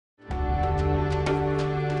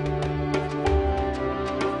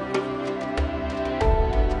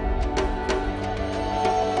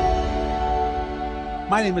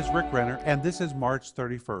My name is Rick Renner, and this is March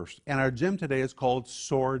 31st. And our gem today is called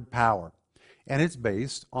Sword Power. And it's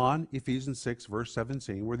based on Ephesians 6, verse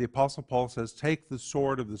 17, where the Apostle Paul says, "Take the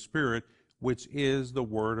sword of the Spirit, which is the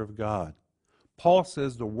Word of God." Paul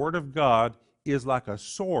says the Word of God is like a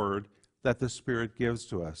sword that the Spirit gives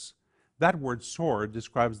to us. That word sword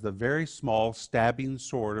describes the very small stabbing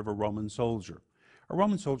sword of a Roman soldier. A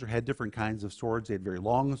Roman soldier had different kinds of swords. They had very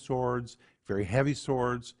long swords, very heavy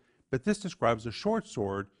swords, but this describes a short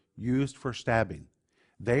sword used for stabbing.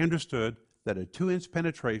 They understood that a 2-inch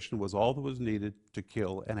penetration was all that was needed to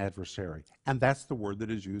kill an adversary, and that's the word that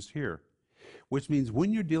is used here. Which means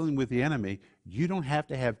when you're dealing with the enemy, you don't have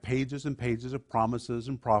to have pages and pages of promises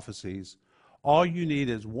and prophecies. All you need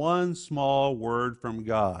is one small word from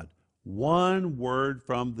God. One word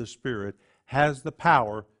from the Spirit has the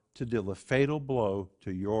power to deal a fatal blow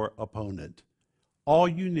to your opponent. All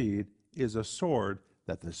you need is a sword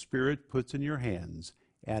that the Spirit puts in your hands,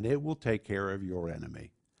 and it will take care of your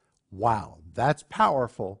enemy. Wow, that's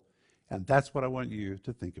powerful, and that's what I want you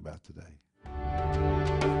to think about today.